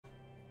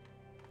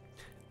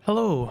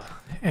Hello,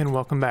 and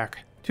welcome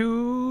back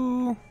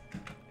to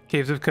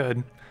Caves of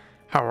Qud.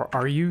 How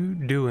are you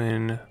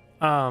doing?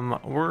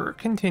 We're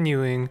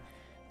continuing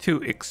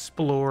to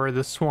explore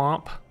the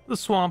swamp, the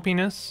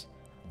swampiness.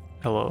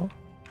 Hello?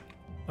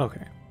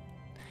 Okay.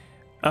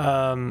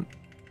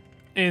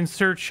 In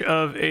search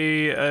of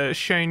a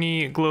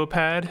shiny glow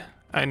pad.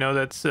 I know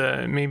that's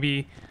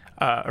maybe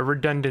a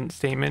redundant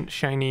statement.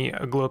 Shiny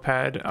glow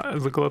pad.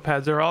 The glow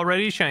pads are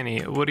already shiny.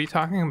 What are you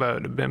talking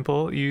about,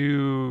 Bimple?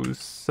 You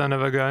son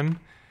of a gun.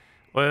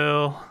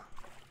 Well,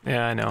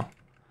 yeah, I know.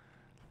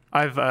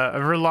 I've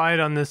relied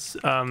on this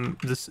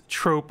this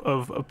trope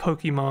of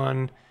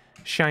Pokemon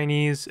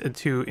shinies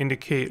to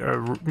indicate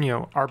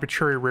a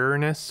arbitrary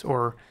rareness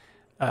or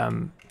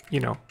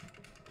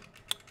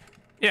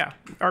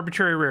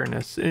arbitrary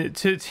rareness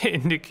to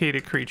indicate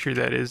a creature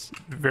that is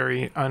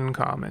very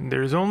uncommon.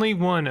 There's only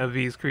one of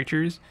these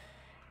creatures,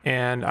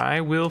 and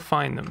I will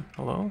find them.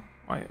 Hello?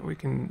 We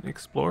can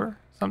explore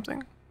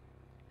something?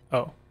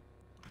 Oh,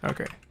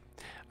 okay.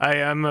 I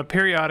am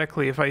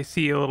periodically, if I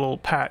see a little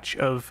patch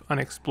of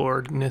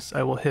unexploredness,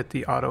 I will hit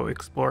the auto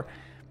explore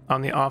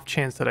on the off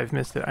chance that I've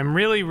missed it. I'm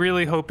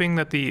really hoping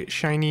that the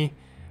shiny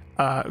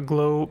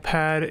glow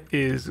pad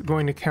is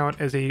going to count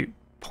as a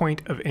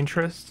point of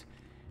interest,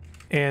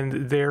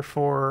 and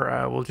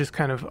therefore we'll just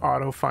kind of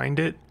auto find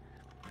it.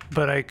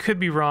 But I could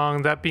be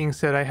wrong. That being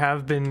said, I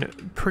have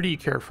been pretty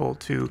careful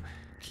to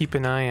keep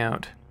an eye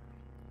out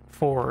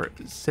for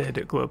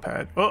said glow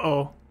pad.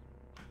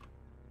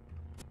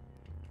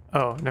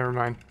 Oh, never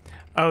mind.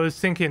 I was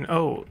thinking,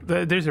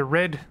 there's a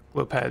red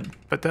glow pad,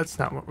 but that's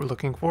not what we're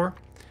looking for.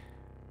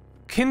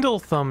 Kindle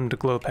thumbed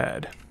glow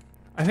pad.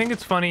 I think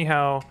it's funny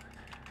how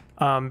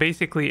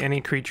basically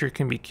any creature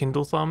can be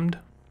kindle thumbed.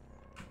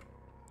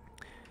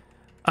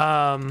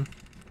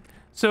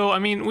 So I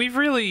mean, we've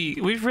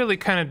really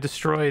kind of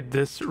destroyed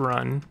this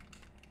run,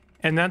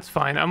 and that's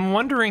fine. I'm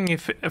wondering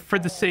if, for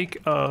the sake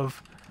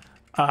of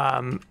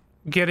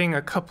getting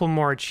a couple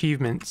more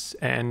achievements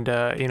and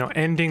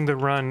ending the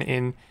run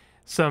in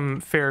some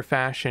fair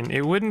fashion,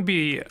 it wouldn't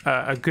be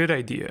a good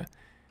idea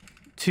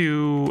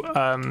to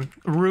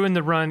ruin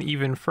the run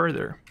even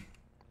further.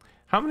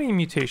 How many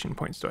mutation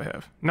points do I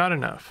have? Not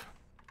enough.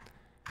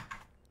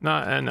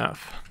 Not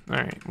enough. All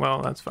right,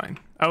 well, that's fine.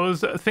 I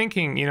was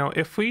thinking,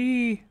 if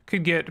we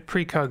could get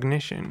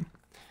precognition,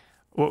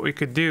 what we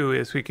could do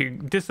is we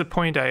could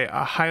disappoint a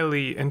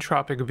highly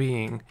entropic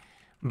being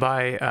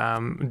by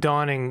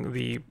donning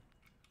the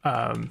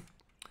I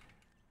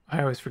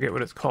always forget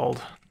what it's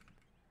called.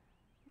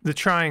 The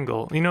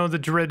triangle. You know, the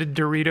dreaded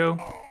Dorito?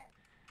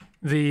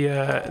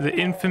 The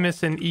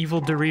infamous and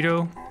evil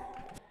Dorito,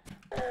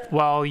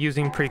 while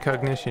using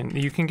precognition.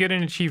 You can get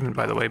an achievement,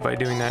 by the way, by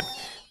doing that.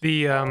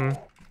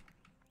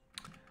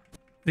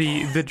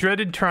 The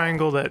dreaded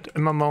triangle that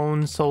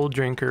Mamone Soul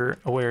Drinker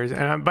wears,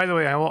 and by the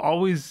way, I will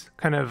always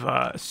kind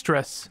of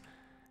stress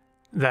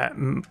that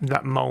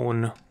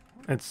moan.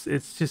 It's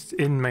just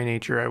in my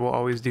nature. I will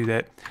always do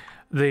that.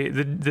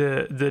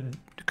 The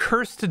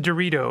cursed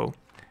Dorito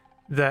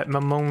that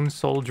Mamone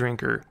Soul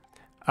Drinker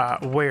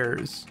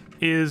wears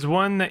is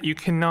one that you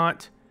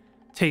cannot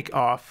take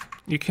off.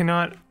 You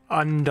cannot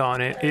undon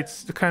it.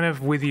 It's kind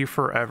of with you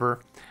forever.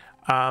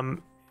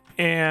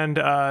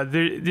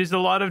 There's a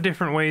lot of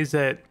different ways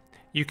that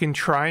you can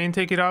try and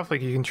take it off.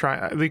 Like you can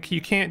try, like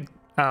you can't,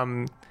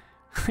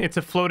 it's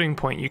a floating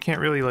point. You can't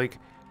really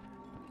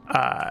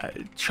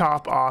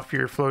chop off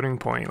your floating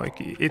point. Like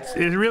it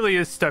really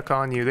is stuck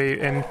on you.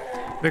 And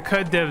the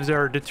Qud devs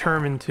are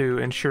determined to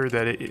ensure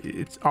that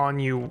it's on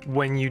you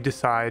when you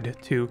decide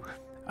to,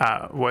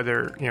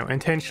 whether,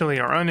 intentionally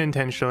or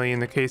unintentionally. In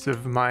the case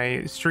of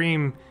my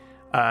stream,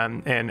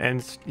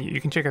 and you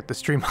can check out the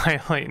stream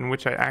highlight in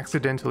which I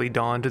accidentally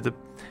donned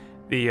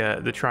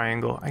the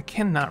triangle. I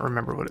cannot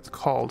remember what it's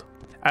called.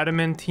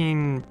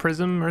 Adamantine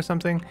prism or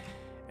something.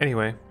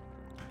 Anyway,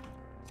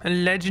 a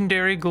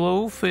legendary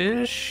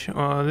glowfish.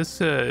 This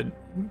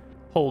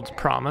holds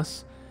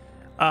promise.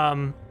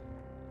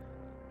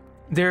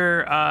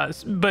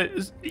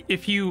 But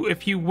if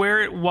you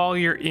wear it while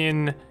you're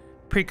in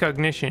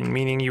precognition,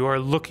 meaning you are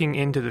looking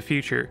into the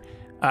future,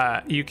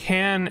 you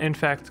can in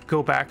fact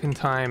go back in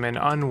time and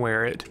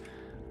unwear it,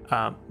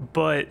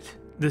 but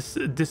this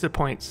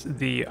disappoints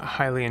the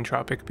highly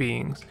entropic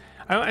beings.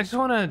 I just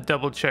want to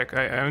double check.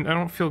 I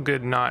don't feel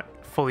good not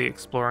fully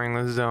exploring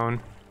this zone.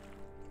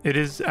 It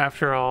is,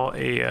 after all,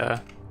 a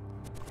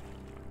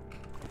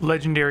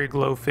legendary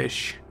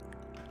glowfish,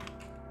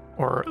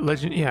 or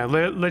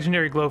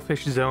legendary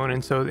glowfish zone,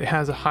 and so it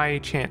has a high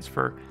chance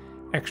for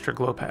extra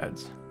glow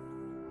pads.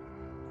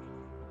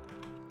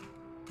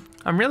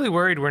 I'm really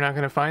worried we're not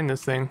going to find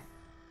this thing.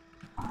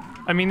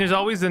 I mean, there's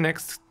always the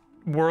next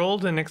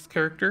world, the next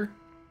character.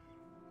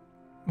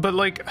 But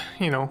I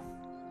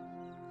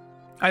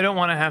don't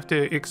want to have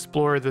to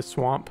explore the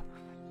swamp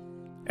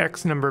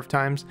X number of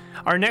times.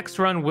 Our next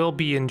run will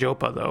be in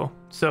Jopa, though.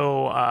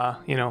 So,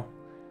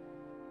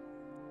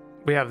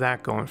 we have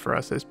that going for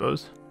us, I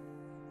suppose.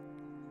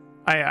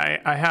 I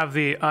have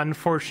the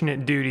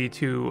unfortunate duty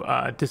to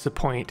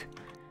disappoint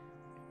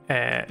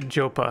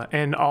Jopa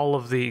and all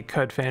of the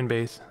Cud fan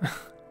base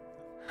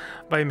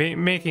by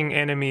making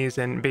enemies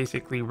and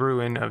basically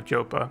ruin of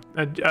Jopa.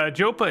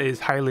 Jopa is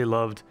highly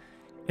loved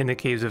in the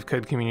Caves of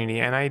Cud community,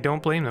 and I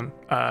don't blame them.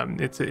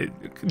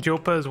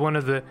 Jopa is one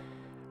of the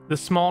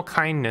small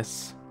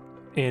kindness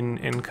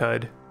in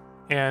Cud,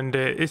 and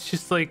it's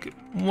just like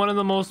one of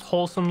the most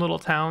wholesome little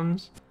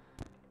towns,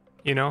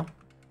 you know.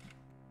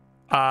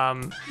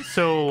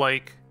 So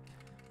like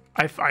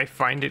I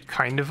find it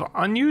kind of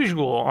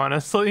unusual,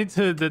 honestly,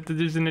 that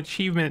there's an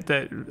achievement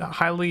that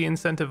highly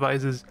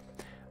incentivizes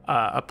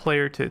a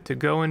player to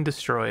go and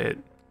destroy it.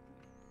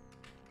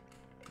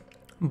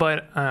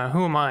 But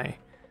who am I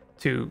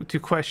to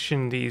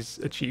question these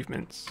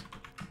achievements?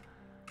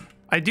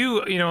 I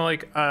do, you know,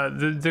 like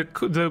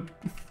the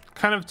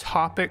kind of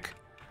topic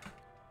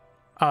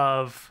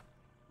of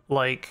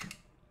like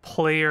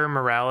player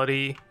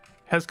morality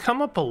has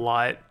come up a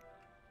lot,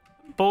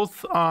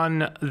 both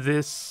on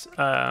this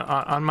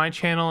on my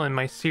channel and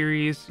my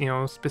series, you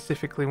know,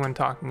 specifically when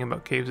talking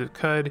about Caves of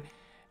Cud,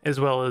 as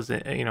well as,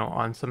 you know,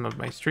 on some of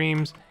my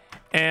streams.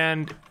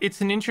 And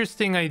it's an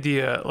interesting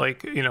idea,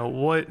 like, you know,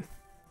 what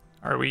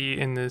are we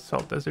in the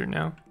Salt Desert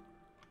now?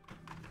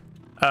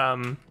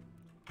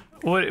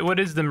 What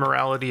is the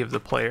morality of the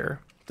player?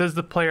 Does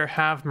the player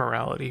have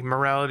morality?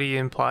 Morality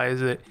implies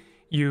that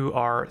you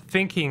are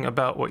thinking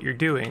about what you're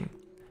doing.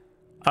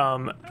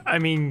 I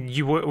mean,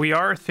 we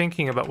are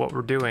thinking about what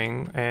we're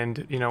doing,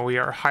 and, you know, we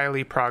are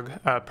highly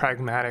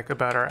pragmatic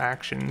about our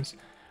actions.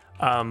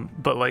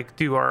 But like,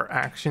 do our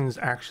actions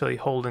actually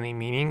hold any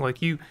meaning?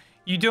 Like, you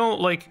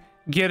don't like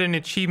get an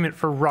achievement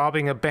for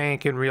robbing a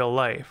bank in real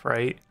life,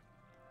 right?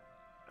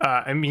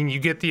 I mean, you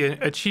get the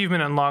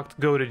achievement unlocked,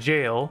 go to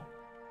jail,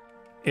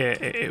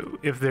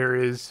 if there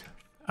is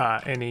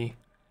any,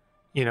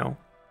 you know,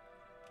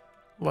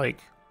 like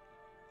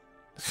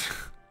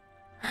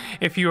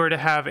if you were to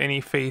have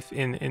any faith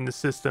in the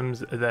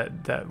systems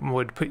that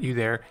would put you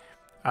there.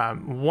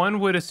 One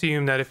would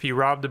assume that if you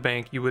robbed a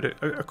bank, you would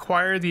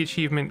acquire the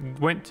achievement,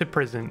 went to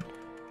prison.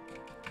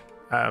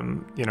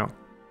 You know,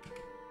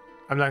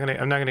 I'm not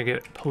gonna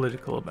get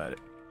political about it,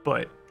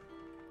 but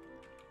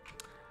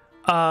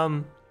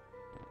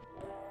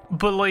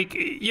like,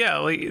 yeah,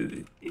 like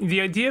the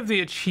idea of the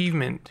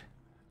achievement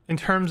in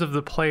terms of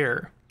the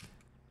player,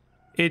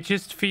 it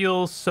just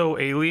feels so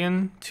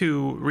alien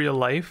to real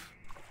life.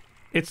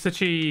 It's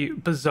such a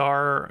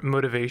bizarre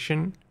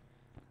motivation.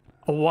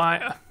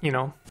 Why, you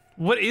know,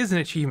 what is an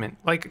achievement?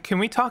 Like, can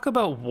we talk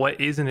about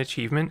what is an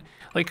achievement?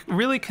 Like,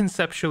 really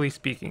conceptually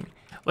speaking,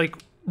 like,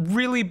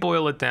 really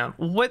boil it down.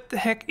 What the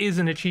heck is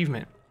an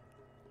achievement?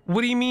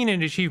 What do you mean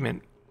an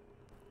achievement?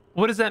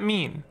 What does that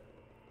mean?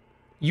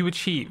 You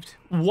achieved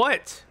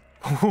what?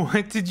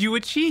 What did you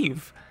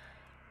achieve?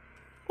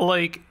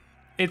 Like,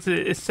 it's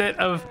a set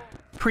of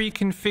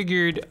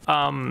pre-configured,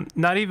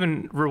 not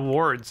even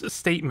rewards,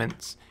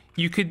 statements.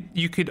 You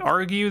could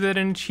argue that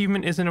an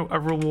achievement isn't a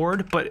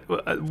reward, but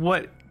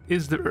what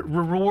is the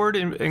reward?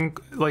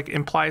 Like,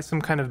 implies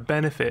some kind of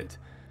benefit,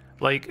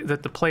 like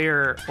that the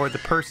player or the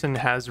person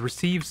has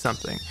received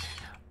something.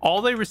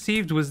 All they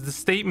received was the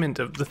statement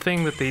of the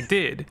thing that they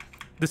did.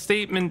 The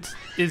statement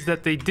is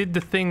that they did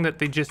the thing that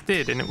they just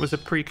did, and it was a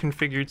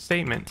pre-configured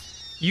statement.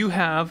 You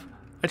have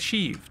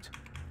achieved.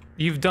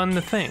 You've done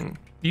the thing.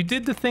 You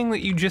did the thing that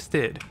you just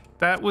did.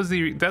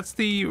 That's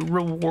the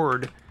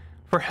reward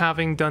for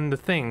having done the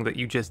thing that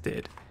you just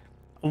did.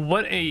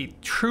 What a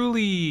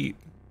truly,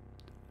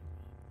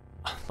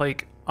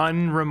 like,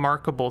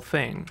 unremarkable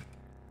thing,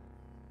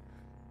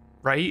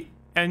 right?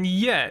 And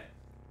yet,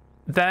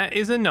 that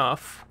is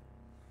enough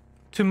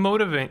to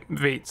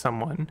motivate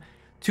someone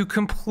to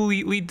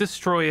completely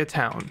destroy a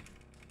town.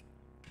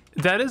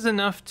 That is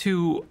enough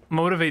to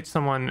motivate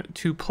someone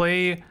to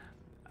play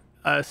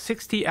a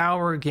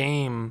 60-hour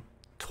game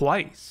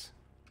twice,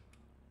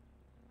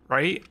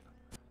 right?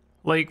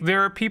 Like, there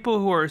are people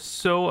who are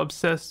so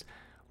obsessed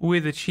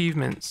with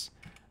achievements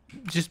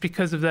just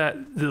because of the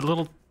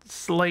little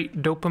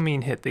slight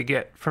dopamine hit they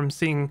get from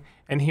seeing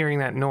and hearing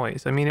that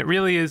noise. I mean, it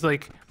really is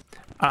like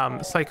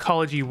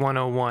psychology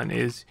 101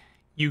 is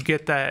you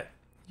get the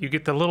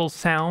little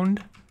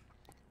sound,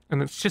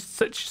 and it's just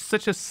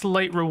such a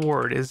slight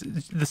reward is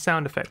the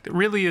sound effect. It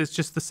really is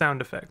just the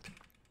sound effect.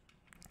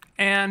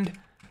 And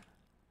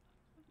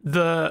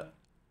the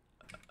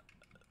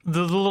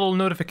little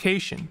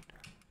notification,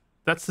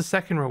 that's the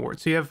second reward.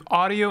 So you have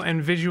audio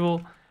and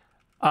visual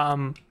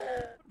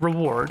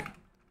reward,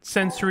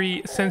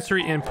 sensory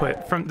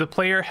input from the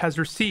player has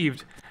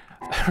received.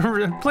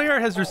 The player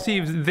has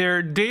received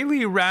their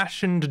daily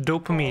rationed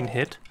dopamine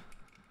hit.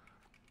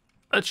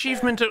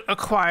 Achievement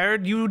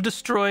acquired. You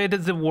destroyed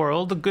the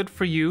world. Good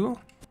for you.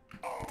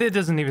 It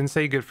doesn't even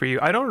say good for you.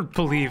 I don't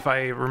believe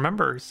I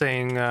remember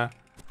saying,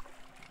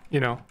 you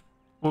know,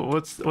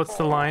 what's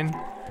the line?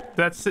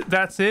 That's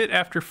it.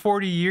 After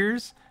 40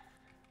 years,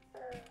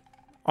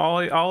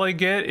 all I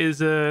get is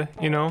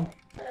you know,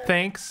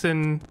 thanks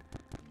and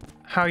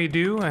how you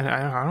do. And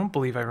I don't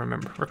believe I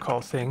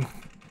recall saying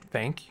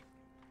thank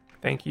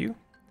you.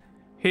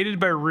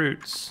 Hated by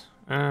Roots.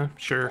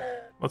 Sure.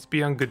 Let's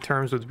be on good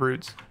terms with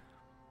Roots.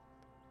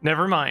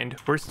 Never mind,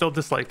 we're still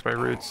disliked by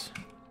Roots.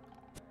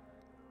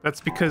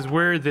 That's because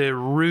we're the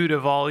root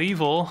of all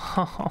evil.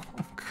 Oh,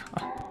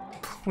 God.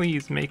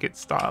 Please make it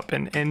stop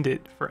and end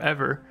it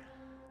forever.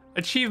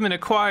 Achievement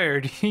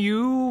acquired.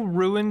 You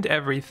ruined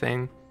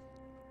everything.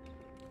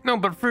 No,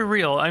 but for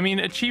real, I mean,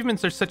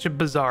 achievements are such a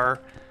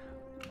bizarre...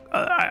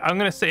 I'm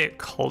gonna say it,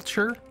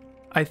 culture.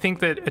 I think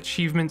that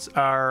achievements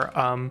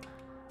are,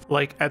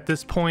 like, at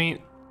this point,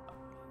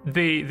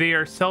 they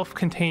are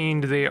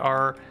self-contained, they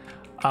are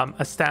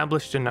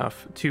established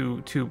enough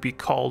to be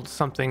called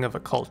something of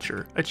a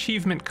culture.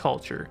 Achievement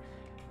culture.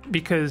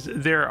 Because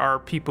there are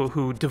people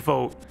who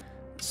devote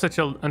such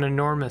an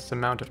enormous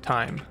amount of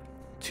time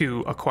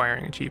to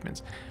acquiring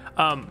achievements.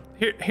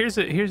 Here's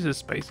a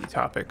spicy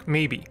topic,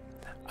 maybe.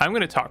 I'm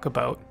gonna talk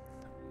about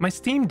my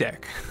Steam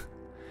Deck.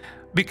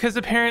 Because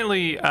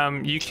apparently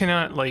you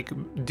cannot like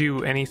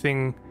do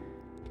anything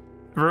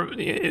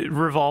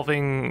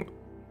revolving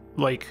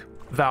like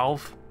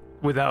Valve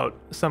without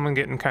someone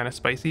getting kind of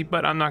spicy,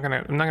 but I'm not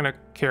gonna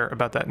care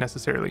about that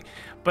necessarily.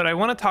 But I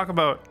want to talk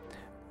about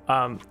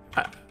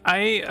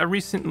I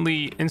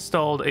recently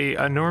installed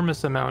a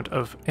enormous amount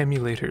of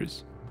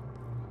emulators.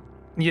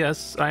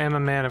 Yes, I am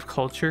a man of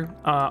culture.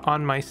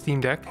 On my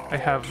Steam Deck, I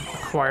have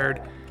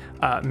acquired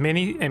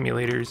many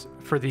emulators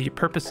for the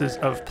purposes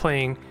of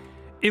playing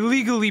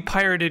illegally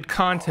pirated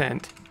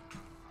content.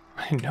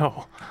 I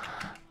know.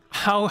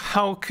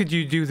 How could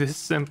you do this,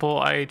 Simple?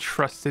 I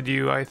trusted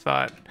you. I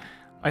thought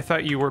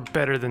you were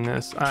better than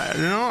this.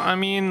 No, I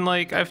mean,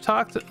 like, I've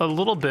talked a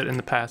little bit in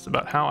the past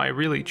about how I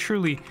really,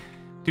 truly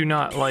do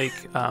not like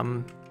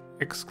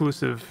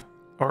exclusive,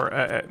 or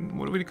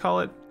what do we call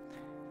it?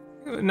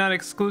 Not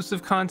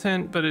exclusive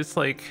content, but it's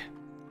like,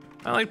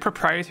 I like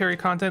proprietary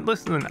content.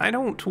 Listen, I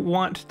don't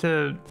want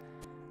to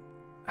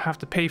have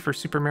to pay for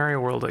Super Mario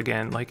World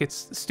again. Like,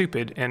 it's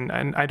stupid, and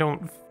I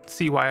don't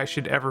see why I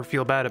should ever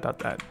feel bad about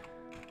that.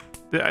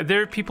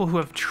 There are people who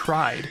have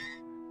tried,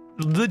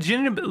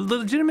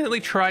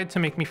 legitimately tried to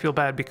make me feel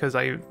bad because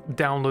I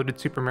downloaded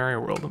Super Mario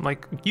World. I'm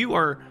like, you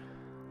are,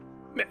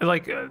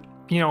 like,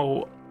 you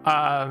know,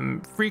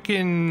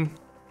 freaking,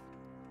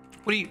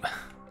 what do you,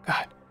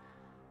 God,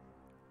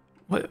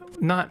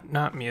 what, not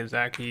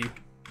Miyazaki,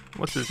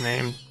 what's his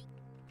name?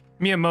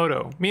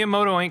 Miyamoto.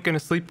 Miyamoto ain't gonna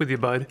sleep with you,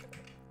 bud.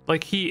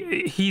 Like,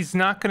 he's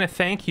not gonna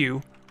thank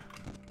you.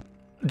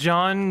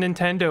 John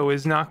Nintendo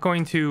is not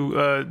going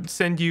to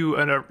send you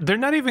they're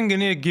not even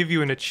gonna give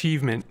you an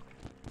achievement.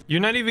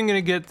 You're not even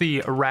gonna get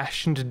the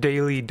rationed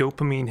daily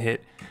dopamine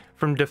hit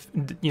from,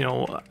 you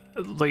know,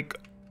 like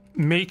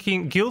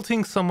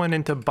guilting someone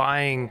into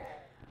buying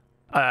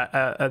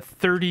a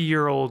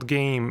 30-year-old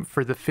game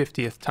for the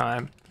 50th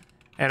time.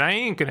 And I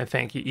ain't gonna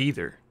thank you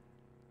either.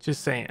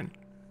 Just saying.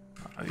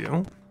 You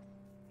know,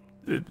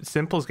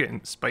 Simple's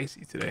getting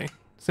spicy today.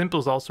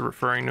 Simple's also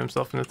referring to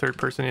himself in the third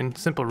person, and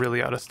Simple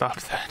really ought to stop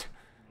that.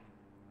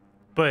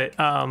 But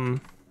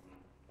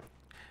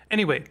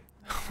anyway,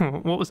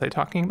 what was I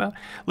talking about?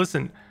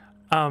 Listen,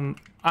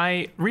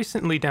 I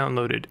recently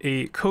downloaded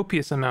a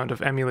copious amount of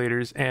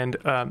emulators and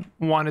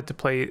wanted to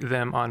play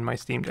them on my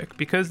Steam Deck,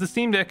 because the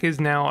Steam Deck is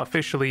now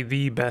officially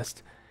the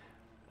best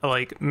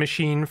like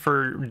machine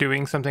for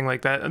doing something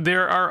like that.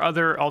 There are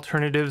other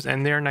alternatives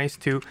and they're nice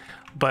too,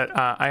 but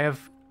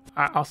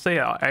I'll say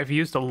I've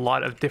used a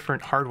lot of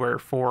different hardware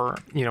for,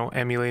 you know,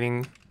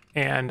 emulating,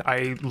 and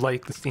I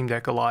like the Steam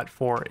Deck a lot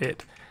for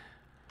it.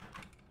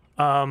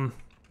 But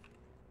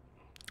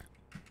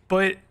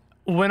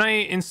when I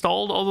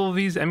installed all of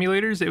these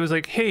emulators, it was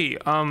like, hey,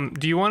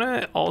 do you want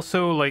to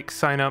also like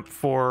sign up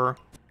for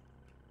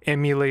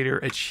emulator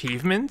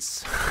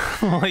achievements?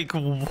 Like,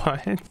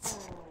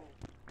 what?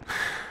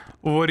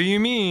 What do you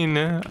mean?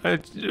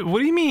 What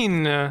do you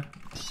mean,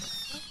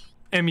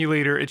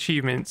 emulator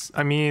achievements?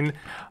 I mean,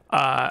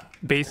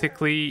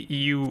 basically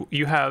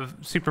you have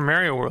Super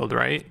Mario World,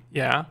 right?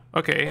 Yeah.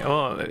 Okay.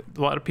 Well,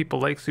 a lot of people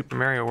like Super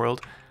Mario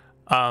World,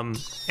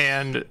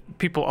 and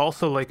people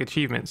also like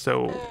achievements.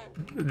 So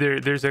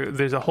there's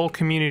a whole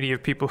community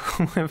of people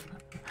who have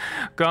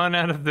gone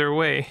out of their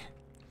way.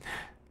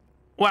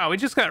 Wow, we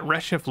just got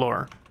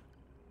Reshiflor.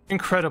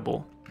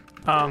 Incredible.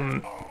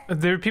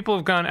 There are people who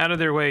have gone out of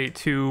their way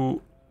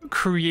to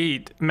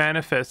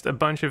manifest a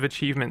bunch of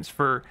achievements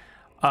for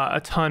a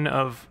ton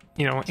of,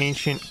 you know,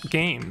 ancient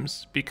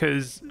games,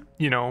 because,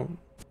 you know,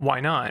 why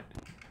not?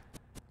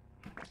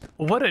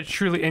 What a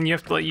truly, and you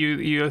have to let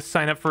you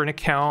sign up for an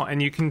account,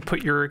 and you can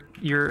put your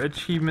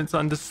achievements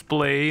on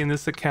display in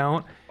this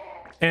account.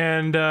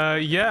 And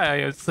yeah,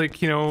 it's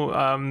like, you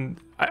know,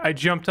 I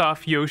jumped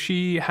off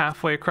Yoshi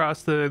halfway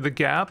across the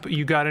gap.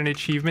 You got an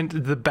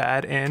achievement, the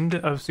bad end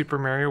of Super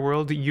Mario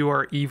World. You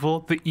are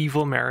evil, the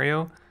evil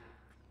Mario.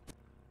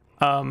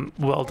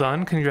 Well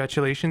done,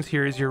 congratulations.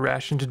 Here is your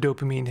rationed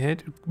dopamine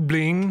hit.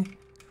 Bling.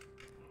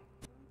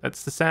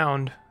 That's the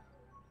sound.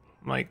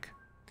 Like,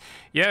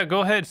 yeah,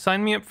 go ahead,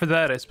 sign me up for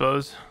that, I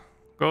suppose.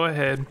 Go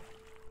ahead.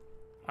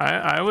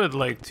 I would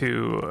like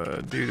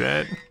to do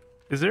that.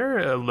 Is there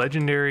a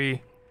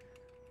legendary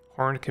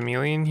horned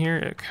chameleon here?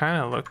 It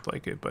kind of looked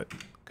like it, but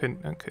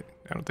I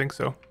don't think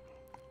so.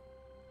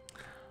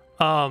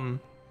 Oh,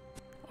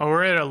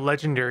 we're at a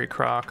legendary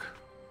croc.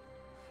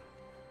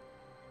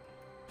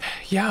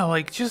 Yeah,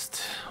 like,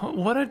 just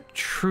what a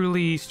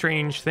truly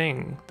strange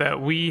thing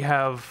that we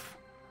have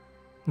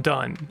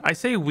done. I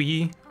say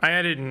we.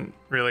 I didn't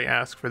really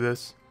ask for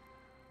this.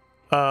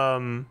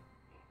 But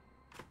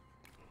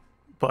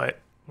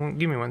well,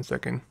 give me 1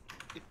 second.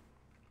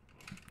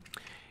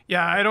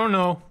 Yeah, I don't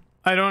know.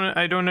 I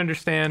don't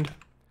understand.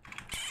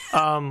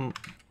 There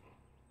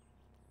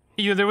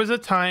was a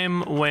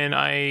time when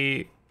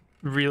I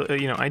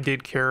really, I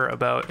did care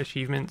about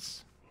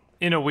achievements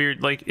in a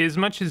weird, like, as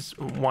much as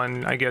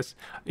one, I guess,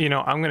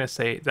 I'm gonna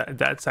say that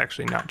that's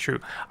actually not true.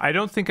 I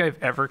don't think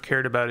I've ever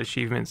cared about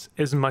achievements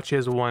as much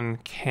as one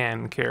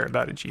can care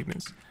about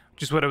achievements,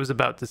 which is what I was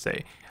about to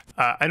say.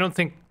 I don't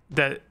think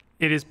that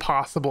it is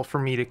possible for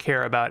me to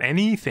care about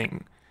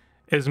anything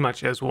as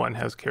much as one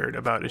has cared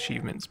about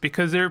achievements,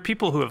 because there are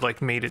people who have,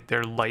 like, made it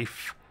their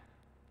life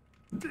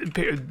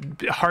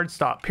hard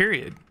stop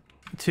period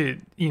to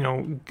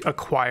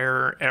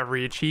acquire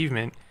every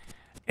achievement.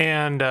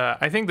 And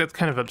I think that's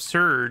kind of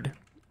absurd.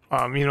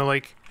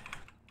 Like,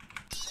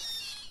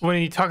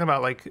 when you talk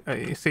about, like,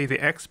 say the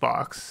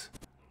Xbox,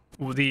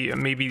 is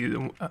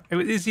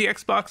the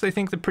Xbox, I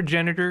think, the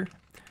progenitor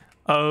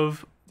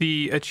of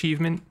the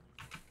achievement.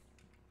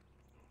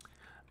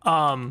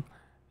 When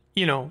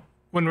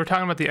we're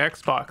talking about the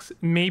Xbox,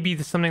 maybe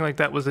something like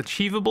that was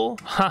achievable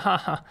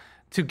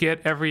to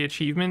get every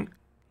achievement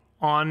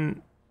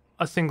on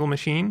a single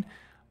machine,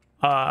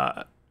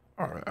 or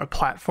a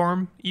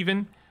platform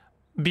even.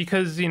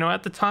 Because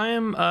at the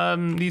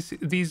time,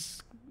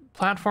 these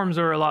platforms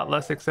are a lot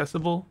less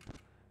accessible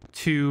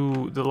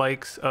to the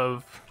likes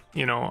of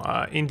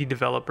indie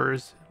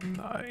developers,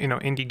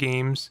 indie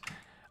games,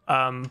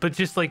 but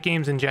just like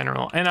games in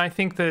general. And I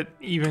think that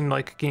even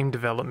like game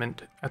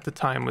development at the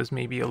time was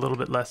maybe a little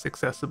bit less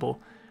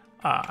accessible.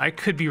 I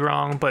could be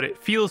wrong, but it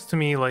feels to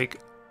me like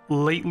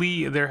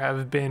lately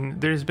there's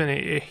been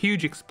a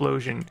huge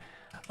explosion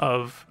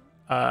of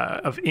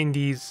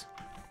indies.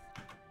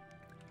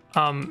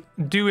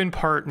 Due in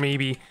part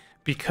maybe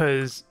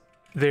because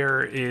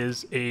there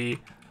is the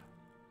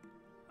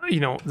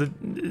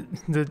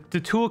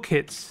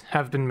toolkits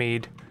have been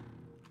made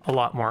a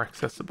lot more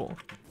accessible.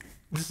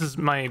 This is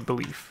my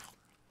belief.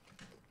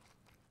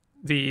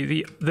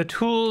 The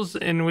tools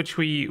in which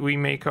we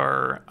make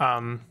our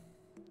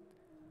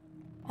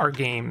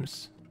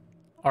games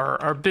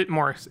are a bit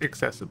more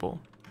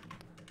accessible.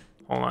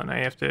 Hold on,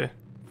 I have to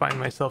find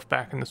myself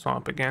back in the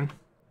swamp again.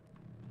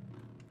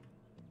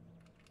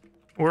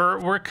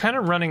 We're kind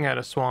of running out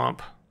of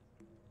swamp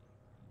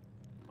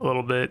a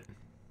little bit.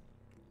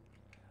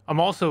 I'm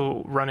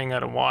also running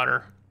out of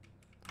water.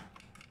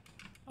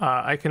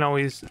 I can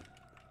always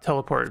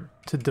teleport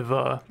to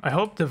Deva. I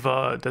hope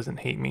Deva doesn't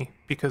hate me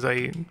because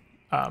I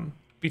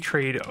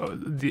betrayed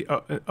the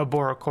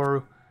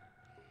Aborokoru,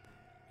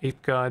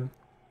 ape god.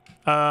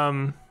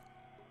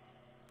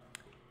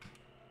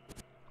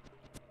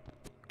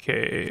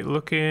 Okay,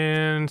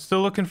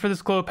 still looking for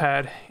this glow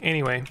pad.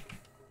 Anyway.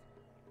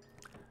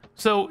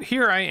 So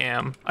here I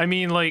am. I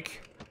mean,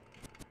 like,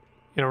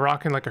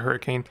 rocking like a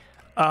hurricane.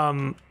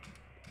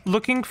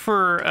 Looking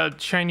for a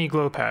shiny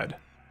glow pad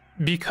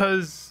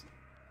because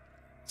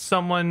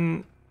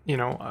someone,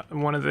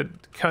 one of the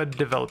CUD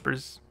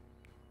developers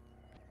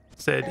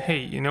said, hey,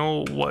 you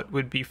know what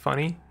would be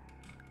funny?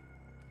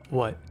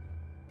 What?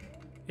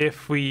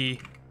 If we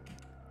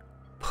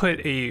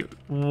put a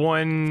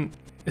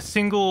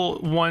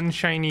single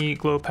shiny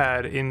glow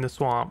pad in the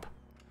swamp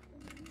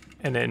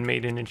and then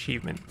made an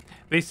achievement.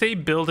 They say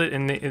build it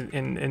and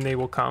they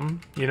will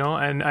come,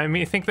 and I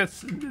mean, I think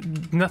that's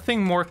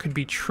nothing more could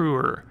be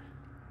truer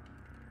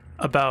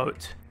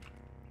about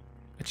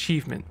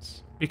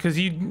achievements, because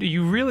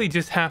you really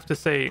just have to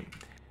say,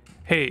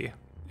 hey,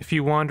 if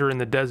you wander in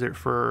the desert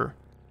for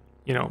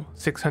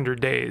 600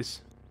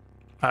 days,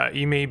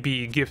 you may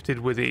be gifted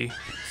with a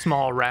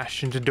small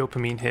ration to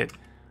dopamine hit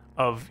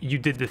of you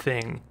did the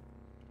thing.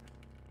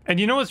 And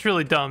what's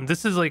really dumb?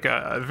 This is like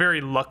a very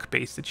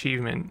luck-based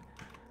achievement.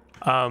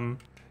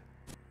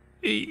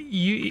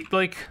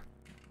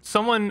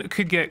 Someone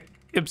could get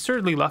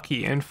absurdly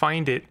lucky and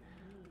find it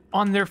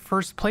on their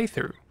first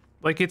playthrough.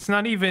 Like, it's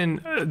not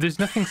even there's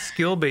nothing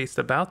skill based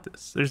about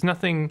this. There's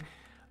nothing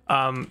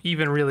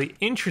even really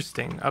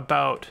interesting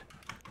about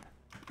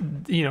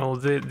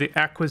the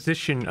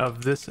acquisition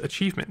of this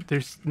achievement.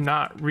 There's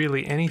not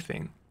really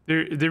anything.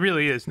 There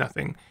really is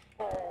nothing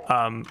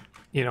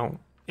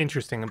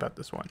interesting about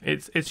this one.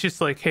 It's just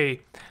like,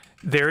 hey,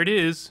 there it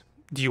is.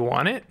 Do you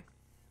want it?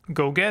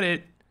 Go get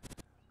it.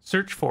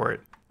 Search for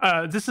it.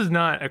 This is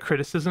not a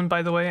criticism,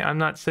 by the way. I'm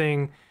not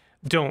saying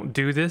don't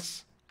do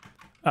this.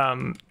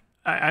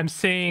 I'm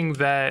saying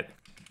that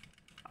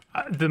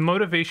the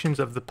motivations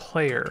of the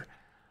player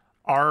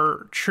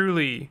are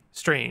truly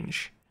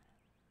strange.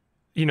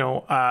 The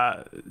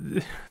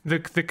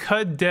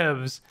CUD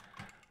devs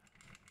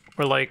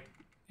were like,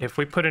 if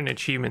we put an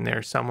achievement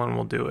there, someone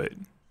will do it.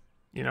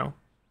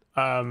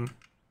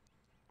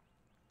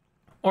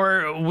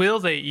 Or will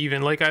they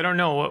even? Like, I don't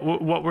know.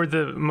 What were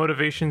the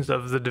motivations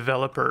of the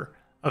developer,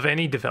 of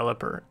any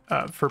developer,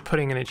 for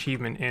putting an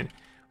achievement in?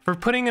 For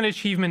putting an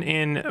achievement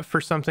in for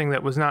something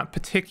that was not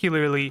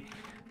particularly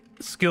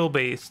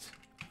skill-based.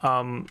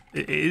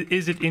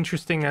 Is it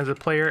interesting as a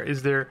player?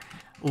 Is there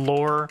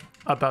lore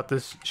about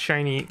this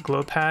shiny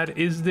glow pad?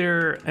 Is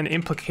there an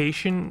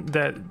implication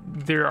that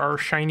there are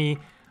shiny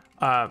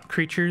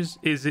creatures?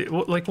 Is it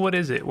like, what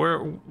is it?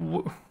 Where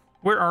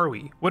are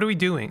we? What are we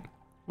doing?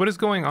 What is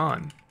going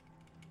on?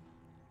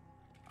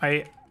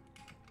 I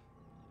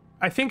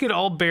think it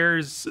all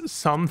bears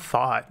some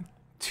thought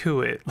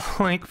to it.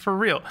 Like, for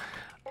real.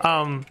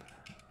 I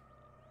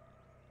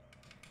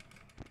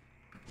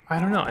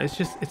don't know. It's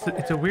just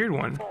it's a weird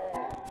one.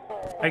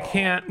 I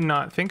can't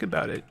not think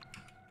about it.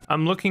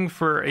 I'm looking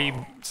for a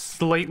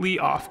slightly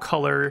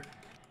off-color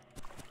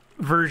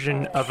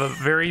version of a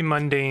very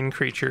mundane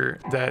creature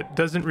that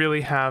doesn't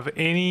really have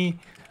any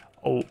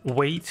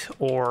weight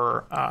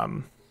or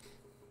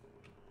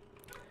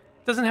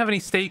doesn't have any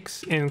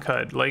stakes in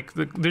CUD. Like,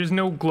 there's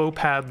no glow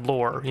pad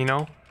lore, you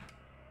know?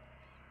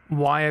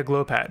 Why a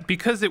glow pad?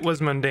 Because it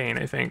was mundane,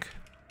 I think.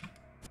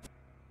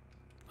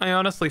 I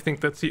honestly think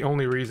that's the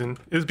only reason,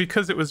 is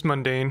because it was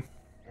mundane.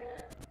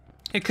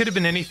 It could have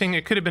been anything.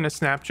 It could have been a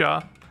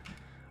Snapjaw.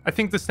 I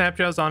think the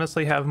Snapjaws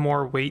honestly have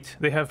more weight.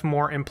 They have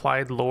more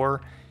implied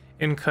lore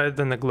in CUD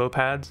than the glow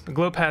pads. The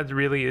glow pads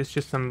really is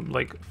just some,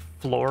 like,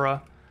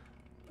 flora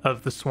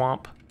of the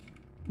swamp.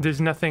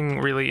 There's nothing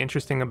really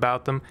interesting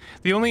about them.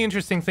 The only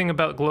interesting thing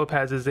about glow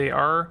pads is they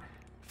are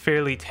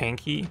fairly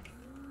tanky.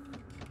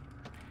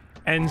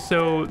 And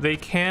so they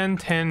can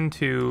tend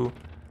to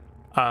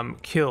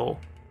kill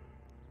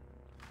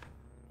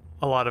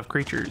a lot of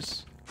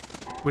creatures,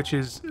 which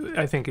is,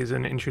 I think, is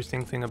an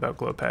interesting thing about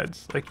glow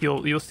pads. Like,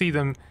 you'll see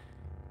them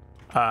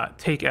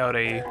take out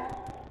a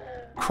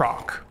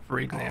croc, for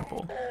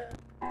example.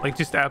 Like,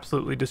 just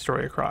absolutely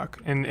destroy a croc.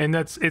 And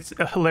it's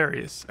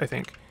hilarious, I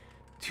think,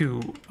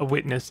 to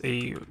witness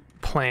a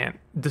plant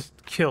just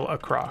kill a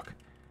croc.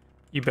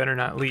 You better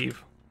not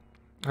leave.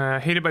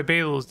 Hated by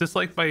Bales,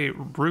 disliked by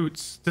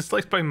roots,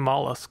 disliked by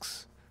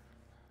mollusks.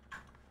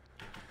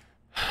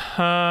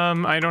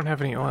 I don't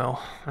have any oil.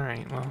 All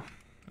right, well,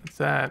 that's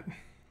that.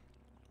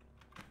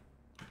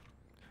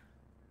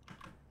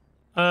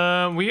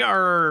 We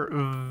are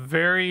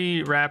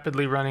very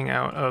rapidly running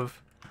out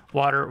of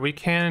water. We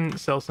can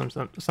sell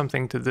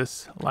something to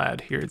this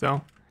lad here,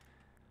 though.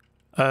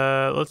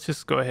 Let's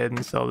just go ahead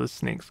and sell this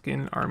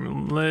snakeskin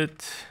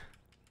armlet.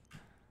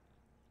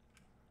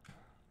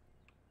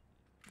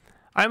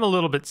 I'm a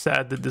little bit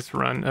sad that this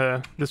run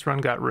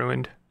got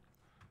ruined.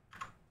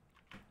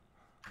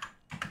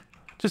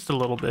 Just a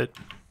little bit.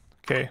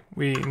 Okay,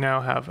 we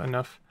now have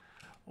enough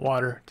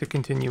water to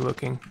continue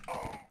looking.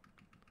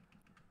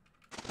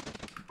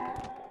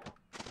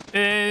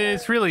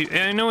 It's really,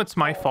 I know it's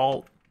my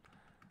fault.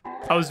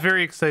 I was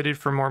very excited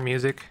for more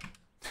music.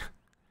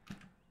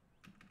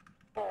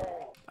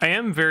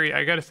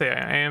 I gotta say,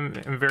 I am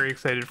very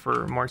excited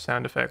for more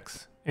sound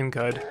effects in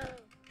CUD.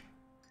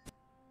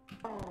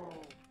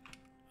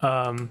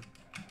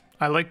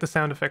 I like the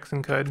sound effects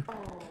in CUD.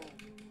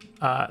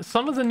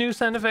 Some of the new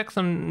sound effects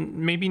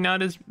I'm maybe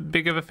not as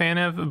big of a fan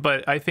of,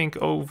 but I think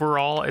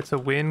overall it's a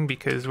win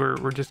because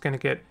we're just gonna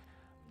get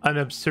an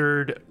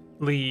absurd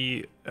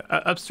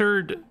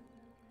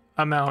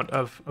amount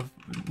of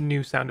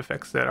new sound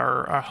effects that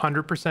are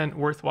 100%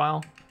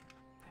 worthwhile.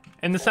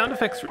 And the sound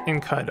effects in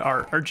CUD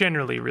are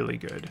generally really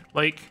good.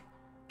 Like,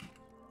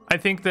 I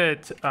think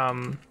that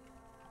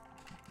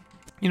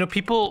you know,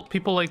 people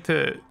like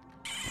to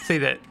say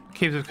that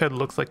Caves of CUD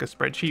looks like a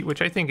spreadsheet,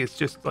 which I think is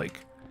just like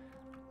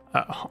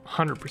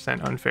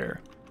 100%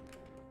 unfair.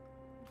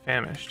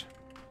 Famished.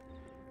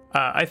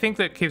 I think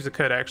that Caves of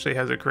CUD actually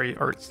has a great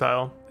art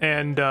style,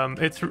 and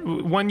it's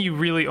one you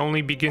really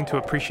only begin to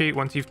appreciate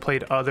once you've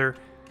played other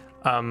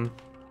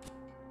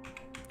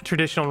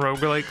traditional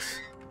roguelikes.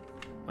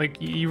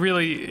 Like, you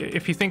really,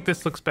 if you think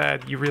this looks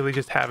bad, you really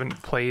just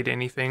haven't played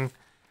anything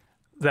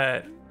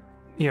that,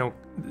 you know,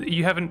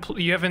 you haven't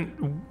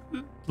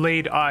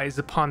laid eyes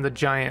upon the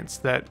giants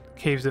that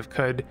Caves of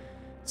CUD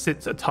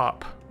sits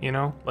atop, you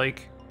know?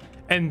 Like,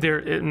 and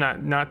they're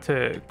not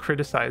to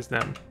criticize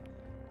them,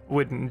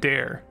 wouldn't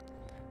dare.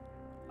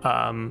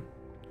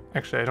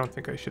 Actually, I don't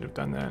think I should have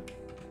done that.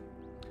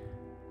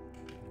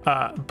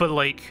 But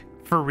like,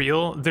 for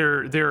real,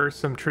 there are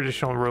some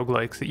traditional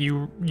roguelikes that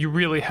you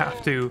really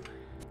have to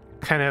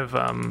kind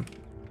of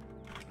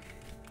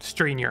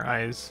strain your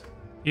eyes.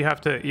 You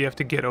have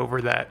to get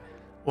over that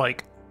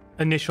like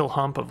initial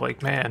hump of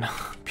like, man,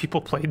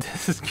 people played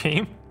this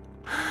game,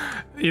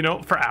 you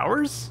know, for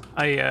hours.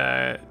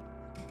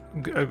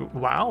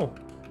 Wow.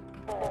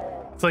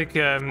 It's like,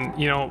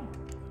 you know,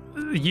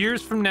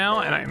 years from now,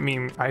 and I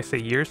mean, I say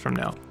years from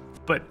now,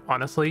 but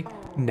honestly,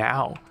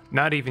 now,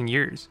 not even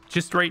years,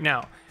 just right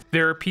now,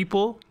 there are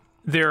people,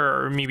 there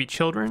are maybe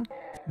children,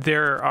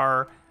 there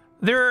are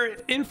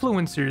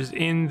influencers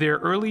in their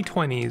early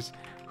 20s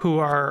who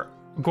are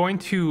going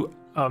to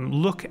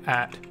look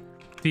at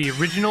the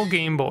original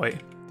Game Boy,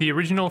 the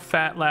original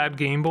Fat Lad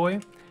Game Boy,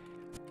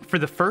 for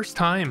the first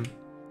time.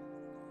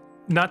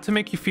 Not to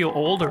make you feel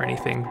old or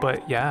anything,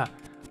 but yeah,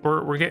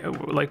 we're getting,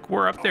 like,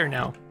 we're up there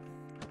now.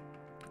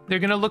 They're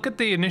gonna look at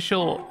the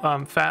initial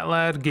Fat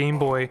Lad Game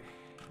Boy.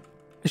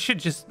 It should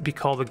just be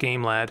called the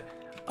Game Lad.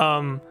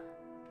 And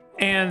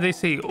they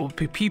say, oh,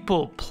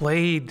 people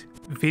played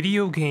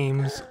video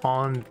games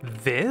on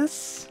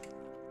this?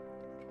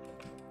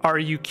 Are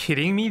you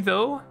kidding me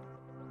though?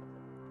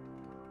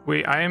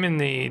 Wait, I am in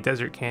the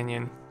desert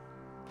canyon.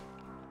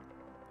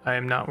 I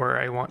am not where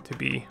I want to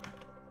be.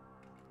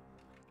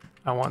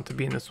 I want to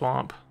be in the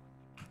swamp.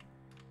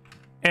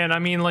 And I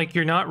mean, like,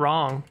 you're not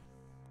wrong.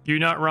 You're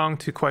not wrong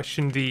to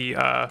question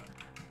the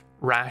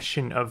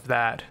ration of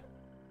that,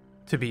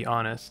 to be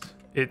honest.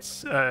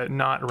 It's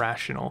not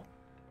rational.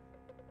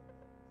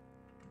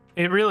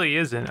 It really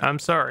isn't. I'm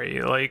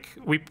sorry. Like,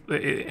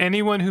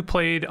 anyone who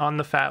played on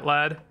the Fat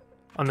Lad,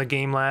 on the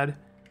Game Lad,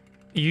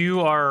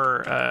 you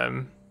are,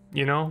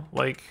 you know,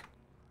 like,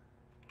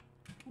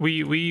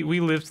 we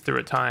lived through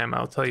a time,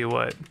 I'll tell you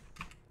what.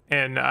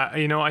 And,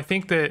 you know, I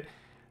think that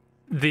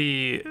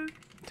the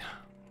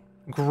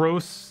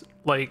gross,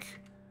 like,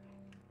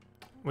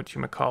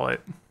 whatchamacallit,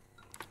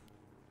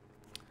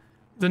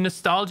 the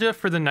nostalgia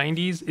for the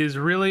 90s is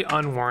really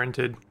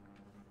unwarranted.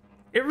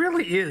 It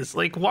really is.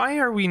 Like, why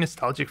are we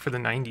nostalgic for the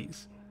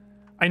 90s?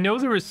 I know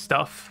there was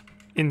stuff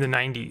in the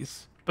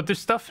 90s, but there's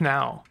stuff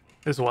now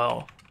as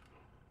well.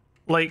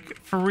 Like,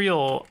 for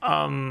real,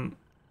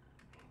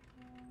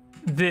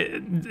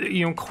 the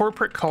you know,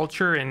 corporate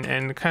culture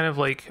and kind of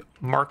like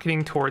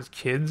marketing towards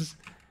kids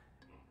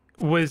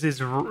was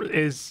as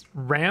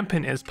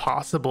rampant as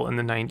possible in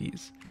the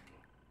 90s.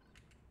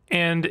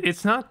 And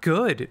it's not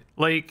good.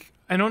 Like,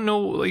 I don't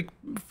know, like,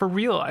 for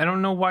real, I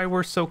don't know why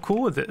we're so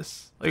cool with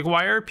this. Like,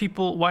 why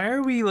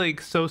are we like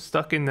so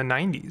stuck in the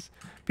 90s?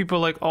 People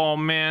are like, oh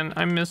man,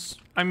 I miss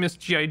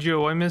G.I.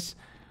 Joe, I miss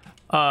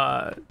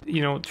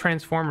you know,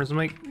 Transformers. I'm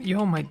like,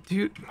 yo, my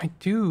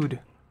dude,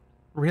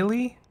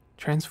 really?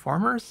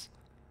 Transformers?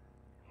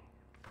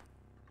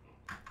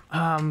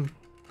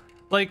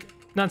 Like,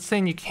 not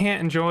saying you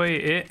can't enjoy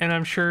it, and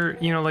I'm sure,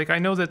 you know, like, I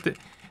know that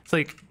it's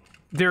like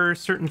there are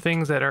certain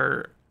things that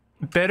are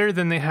better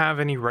than they have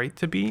any right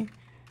to be.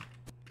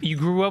 You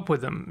grew up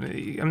with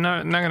them. I'm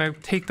not gonna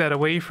take that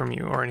away from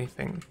you or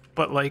anything,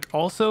 but like,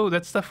 also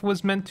that stuff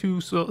was meant to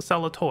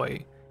sell a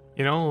toy,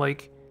 you know,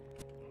 like,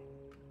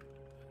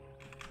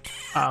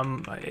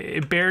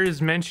 it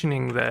bears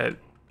mentioning that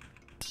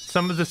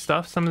some of the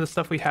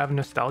stuff we have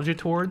nostalgia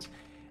towards,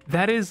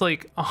 that is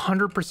like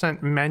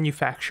 100%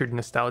 manufactured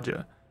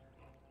nostalgia.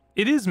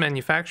 It is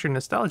manufactured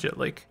nostalgia.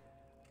 Like,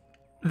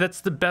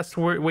 that's the best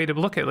way to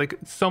look at it. Like,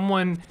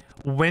 someone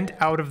went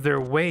out of their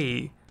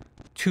way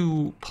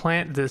to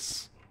plant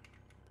this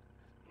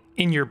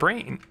in your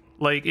brain.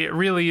 Like, it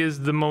really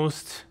is the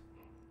most,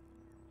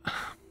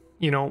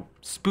 you know,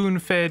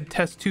 spoon-fed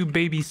test tube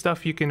baby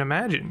stuff you can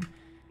imagine.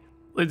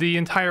 The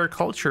entire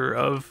culture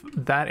of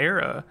that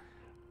era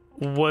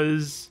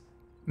was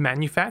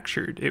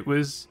manufactured. It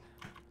was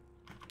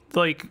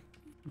like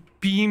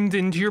beamed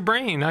into your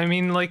brain. I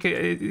mean, like,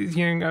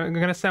 you know, I'm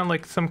gonna sound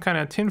like some kind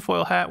of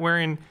tinfoil hat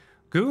wearing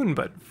goon,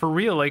 but for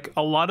real, like,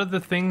 a lot of the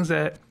things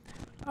that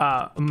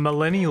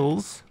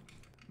millennials,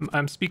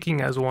 I'm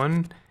speaking as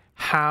one,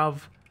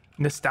 have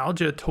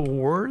nostalgia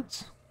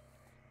towards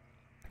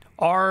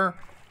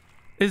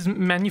is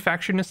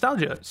manufactured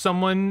nostalgia.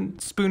 Someone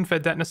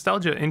spoon-fed that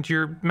nostalgia into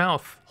your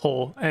mouth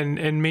hole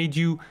and made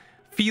you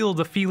feel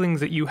the feelings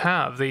that you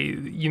have. They,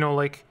 you know,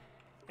 like,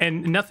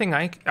 and nothing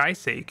I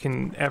say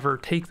can ever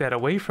take that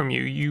away from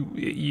you.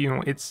 You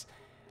know, it's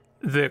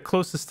the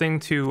closest thing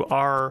to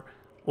our,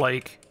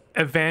 like,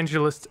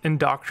 evangelist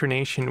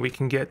indoctrination we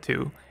can get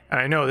to. And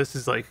I know this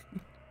is like,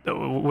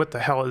 what the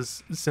hell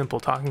is Simple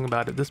talking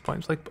about at this point?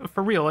 It's like,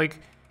 for real, like,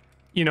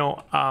 you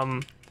know,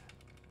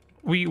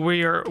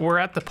 we're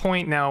at the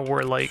point now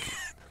where, like,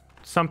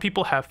 some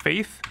people have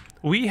faith.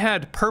 We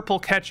had purple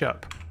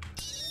ketchup,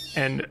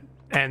 and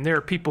there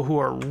are people who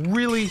are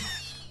really,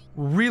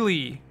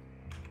 really,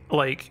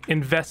 like,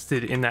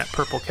 invested in that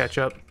purple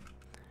ketchup.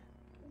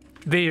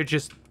 They are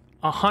just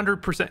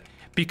 100%,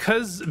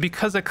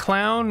 because a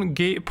clown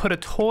put a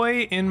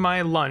toy in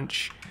my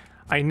lunch.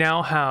 I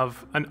now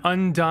have an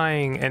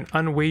undying and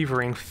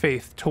unwavering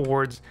faith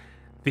towards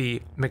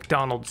the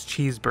McDonald's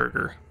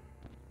cheeseburger.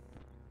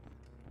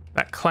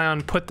 That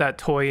clown put that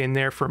toy in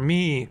there for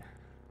me,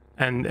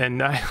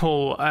 and I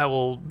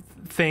will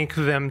thank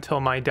them till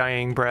my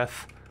dying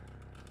breath.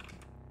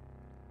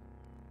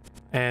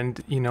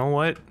 And you know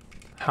what?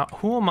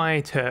 Who am I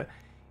to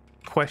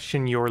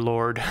question your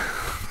lord?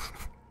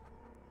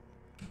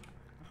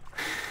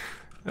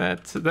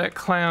 That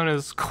clown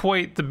is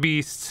quite the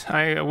beast.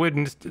 I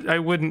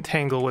wouldn't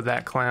tangle with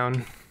that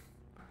clown.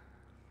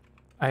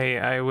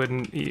 I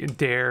wouldn't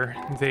dare.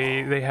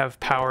 They have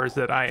powers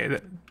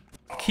that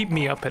keep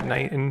me up at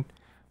night and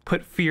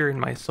put fear in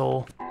my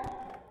soul.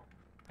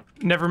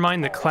 Never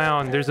mind the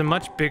clown. There's a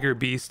much bigger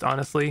beast,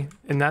 honestly,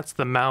 and that's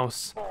the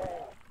mouse.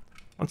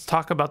 Let's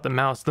talk about the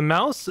mouse. The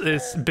mouse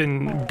has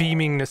been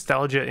beaming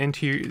nostalgia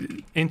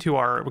into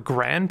our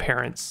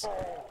grandparents'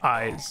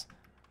 eyes.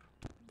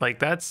 Like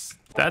that's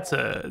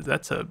a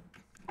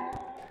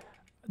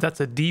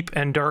deep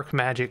and dark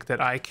magic that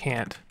I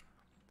can't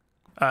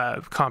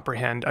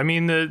comprehend. I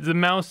mean, the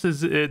mouse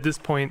is at this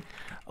point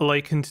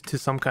likened to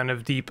some kind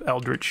of deep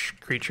eldritch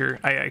creature.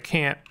 I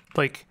can't,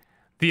 like,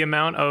 the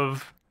amount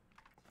of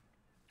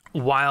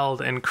wild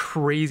and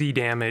crazy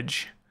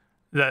damage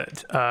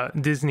that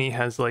Disney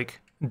has like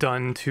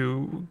done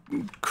to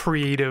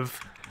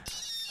creative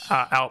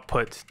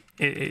output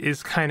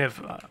is kind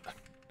of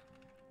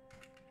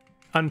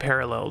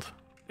unparalleled.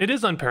 It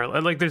is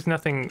unparalleled. Like, there's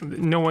nothing,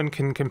 no one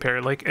can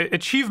compare. Like,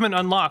 achievement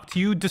unlocked.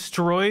 You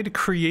destroyed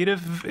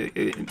creative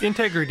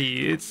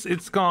integrity.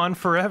 It's gone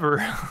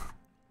forever.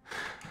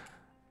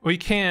 We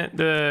can't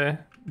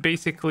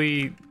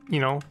basically, you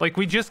know, like,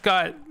 we just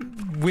got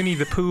Winnie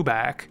the Pooh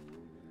back.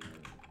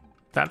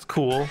 That's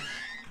cool.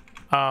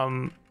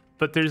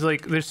 But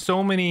there's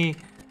so many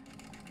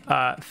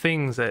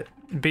things that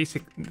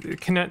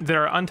that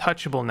are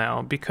untouchable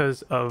now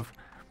because of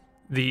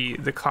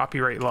the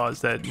copyright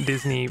laws that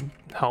Disney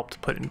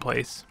helped put in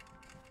place.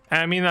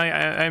 I mean,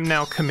 I'm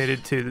now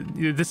committed to,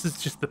 this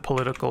is just the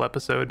political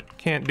episode.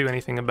 Can't do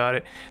anything about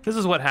it. This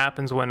is what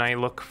happens when I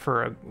look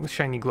for a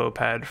shiny glow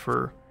pad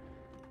for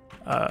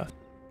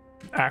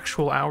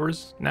actual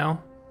hours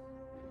now.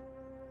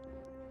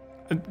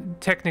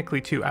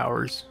 Technically 2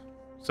 hours.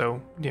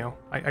 So, you know,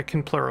 I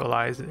can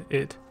pluralize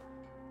it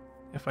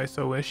if I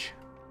so wish.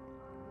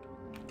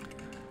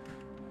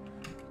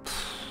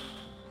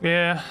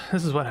 Yeah,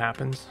 this is what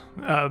happens.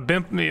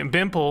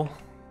 Bimple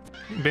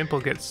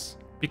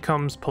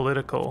becomes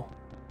political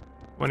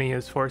when he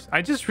is forced.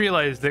 I just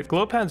realized that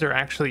glow pads are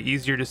actually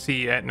easier to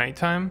see at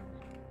nighttime.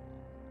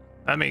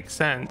 That makes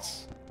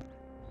sense.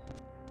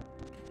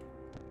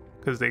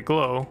 Because they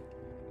glow.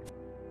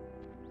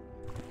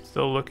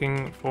 Still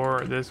looking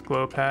for this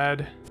glow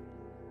pad.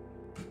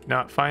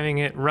 Not finding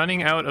it.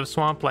 Running out of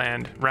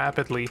swampland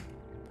rapidly.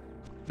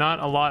 Not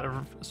a lot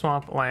of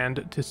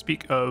swampland to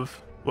speak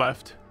of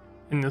left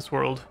in this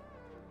world.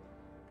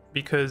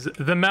 Because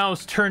the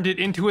mouse turned it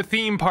into a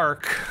theme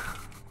park.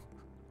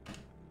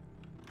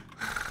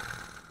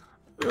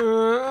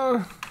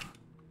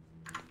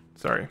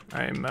 Sorry,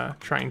 I'm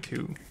trying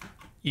to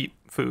eat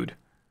food.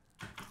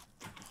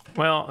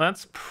 Well,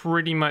 that's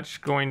pretty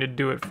much going to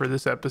do it for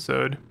this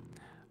episode.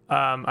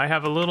 I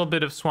have a little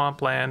bit of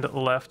swampland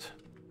left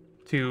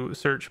to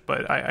search,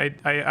 but I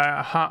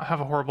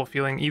have a horrible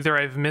feeling. Either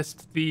I've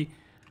missed the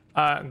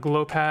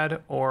glow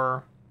pad,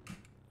 or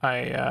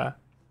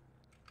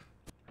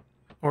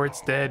or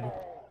it's dead.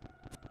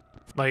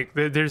 Like,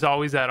 there's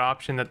always that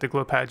option that the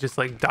glow pad just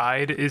like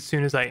died as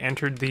soon as I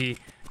entered the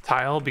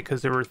tile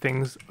because there were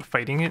things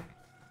fighting it.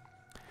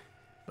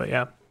 But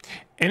yeah.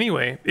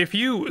 Anyway, if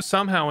you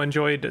somehow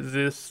enjoyed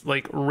this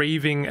like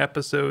raving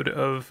episode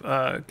of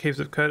Caves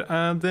of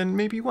Qud, then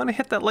maybe you want to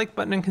hit that like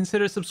button and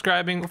consider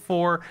subscribing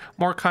for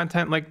more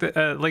content like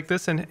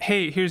this. And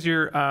hey, here's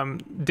your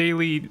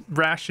daily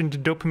rationed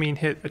dopamine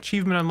hit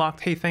achievement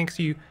unlocked. Hey, thanks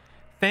you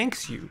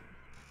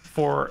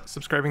for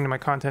subscribing to my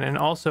content. And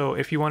also,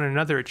 if you want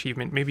another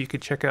achievement, maybe you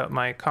could check out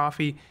my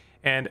coffee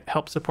and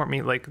help support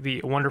me like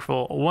the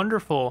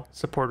wonderful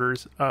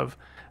supporters of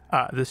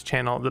this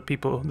channel, the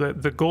people,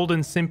 the golden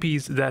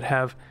simpies that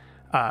have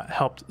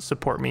helped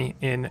support me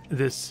in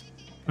this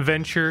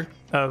venture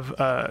of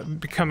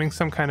becoming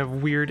some kind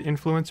of weird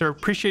influencer.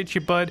 Appreciate you,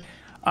 bud.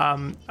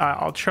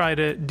 I'll try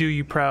to do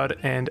you proud,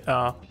 and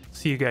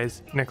see you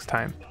guys next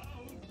time.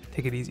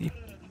 Take it easy.